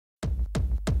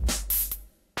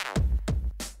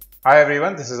Hi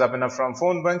everyone, this is Abhinav from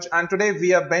Phone Bunch, and today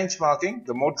we are benchmarking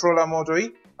the Motorola Moto E,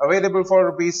 available for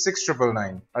Rs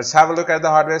 6,999. Let's have a look at the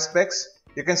hardware specs.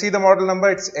 You can see the model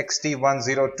number, it's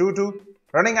XT1022,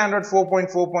 running Android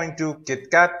 4.4.2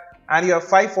 KitKat, and you have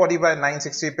 540 by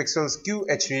 960 pixels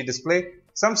QHD display.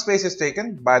 Some space is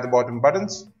taken by the bottom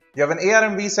buttons. You have an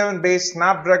ARM v7 based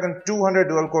Snapdragon 200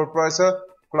 dual-core processor,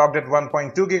 clocked at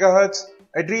 1.2 GHz,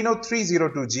 Adreno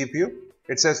 302 GPU.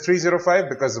 It says 305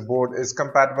 because the board is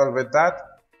compatible with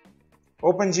that.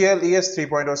 OpenGL ES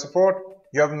 3.0 support.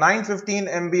 You have 915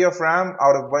 MB of RAM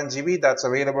out of 1 GB that's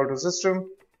available to system.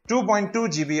 2.2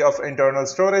 GB of internal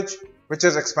storage, which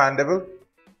is expandable.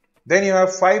 Then you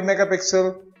have 5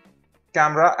 megapixel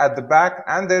camera at the back,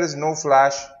 and there is no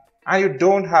flash, and you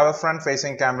don't have a front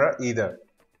facing camera either.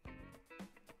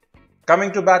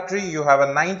 Coming to battery, you have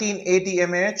a 1980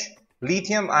 mAh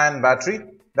lithium ion battery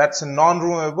that's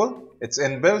non-removable. It's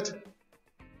inbuilt.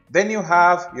 Then you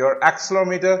have your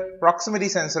accelerometer, proximity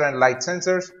sensor and light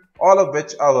sensors, all of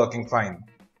which are working fine.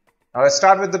 Now let's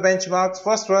start with the benchmarks.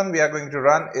 First one we are going to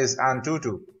run is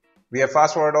AnTuTu. We have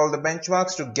fast forwarded all the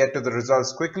benchmarks to get to the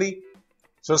results quickly.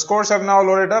 So scores have now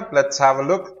loaded up. Let's have a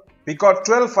look. We got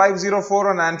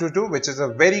 12504 on AnTuTu, which is a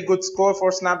very good score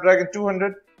for Snapdragon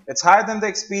 200. It's higher than the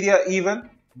Xperia even,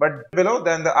 but below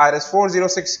than the Iris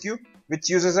 406Q, which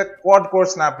uses a quad-core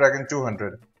Snapdragon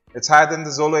 200. It's higher than the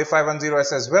Xolo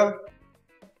A510S as well.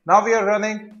 Now we are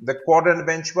running the Quadrant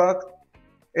benchmark.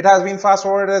 It has been fast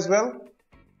forwarded as well.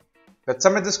 Let's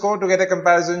submit the score to get a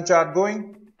comparison chart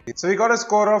going. So we got a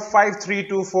score of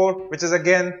 5324, which is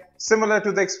again similar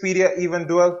to the Xperia Even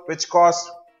Dual, which costs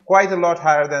quite a lot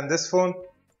higher than this phone,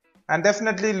 and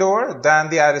definitely lower than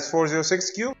the Iris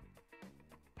 406Q.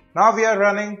 Now we are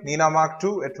running NenaMark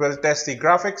 2. It will test the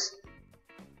graphics.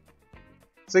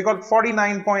 So we got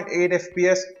 49.8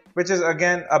 FPS, which is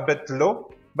again a bit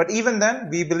low, but even then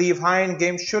we believe high-end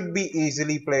games should be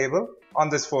easily playable on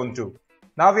this phone too.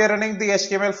 Now we are running the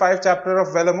HTML5 chapter of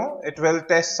Vellamo. It will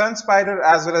test SunSpider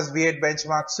as well as V8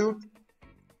 benchmark suit.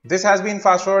 This has been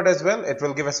fast forwarded as well. It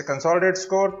will give us a consolidated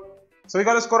score. So we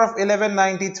got a score of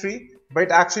 1193, but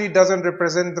it actually doesn't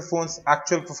represent the phone's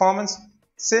actual performance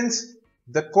since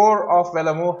the core of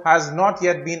Vellamo has not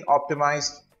yet been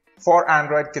optimized for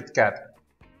Android KitKat.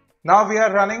 Now we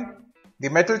are running the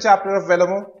metal chapter of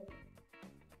Vellamo.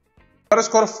 Got a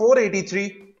score of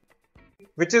 483,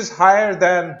 which is higher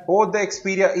than both the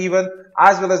Xperia Even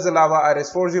as well as the Lava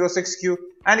Iris 406Q,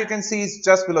 and you can see it's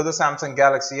just below the Samsung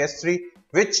Galaxy S3,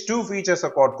 which too features a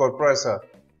quad-core processor.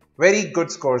 Very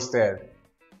good scores there.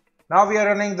 Now we are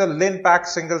running the Linpack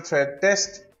single thread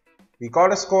test. We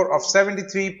got a score of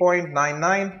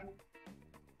 73.99.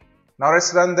 Now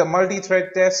let's run the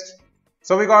multi-thread test.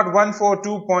 So we got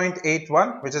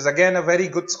 142.81, which is again a very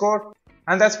good score,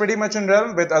 and that's pretty much in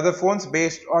realm with other phones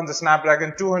based on the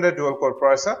Snapdragon 200 dual-core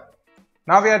processor.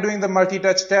 Now we are doing the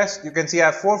multi-touch test. You can see I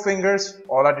have 4 fingers,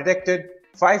 all are detected.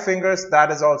 5 fingers, that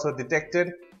is also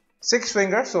detected. 6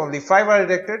 fingers, only 5 are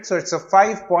detected, so it's a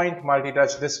 5-point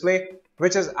multi-touch display,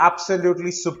 which is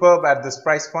absolutely superb at this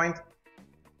price point.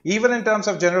 Even in terms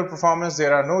of general performance,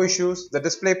 there are no issues. The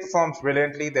display performs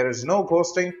brilliantly. There is no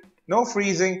ghosting, no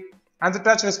freezing, and the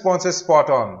touch response is spot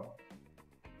on.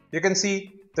 You can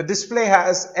see the display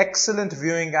has excellent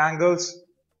viewing angles,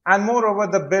 and moreover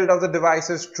the build of the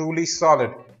device is truly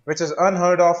solid, which is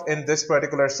unheard of in this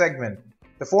particular segment.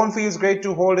 The phone feels great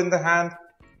to hold in the hand,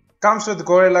 comes with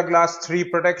Gorilla Glass 3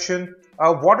 protection,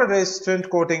 a water resistant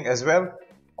coating as well.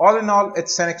 All in all,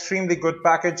 it's an extremely good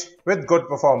package with good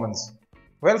performance.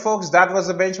 Well folks, that was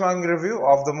the benchmarking review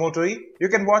of the Moto E. You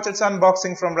can watch its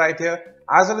unboxing from right here,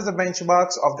 as well as the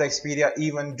benchmarks of the Xperia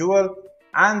Even Dual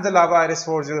and the Lava Iris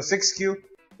 406Q.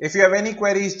 If you have any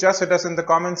queries, just hit us in the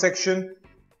comment section.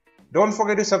 Don't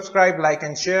forget to subscribe, like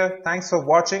and share. Thanks for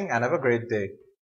watching and have a great day.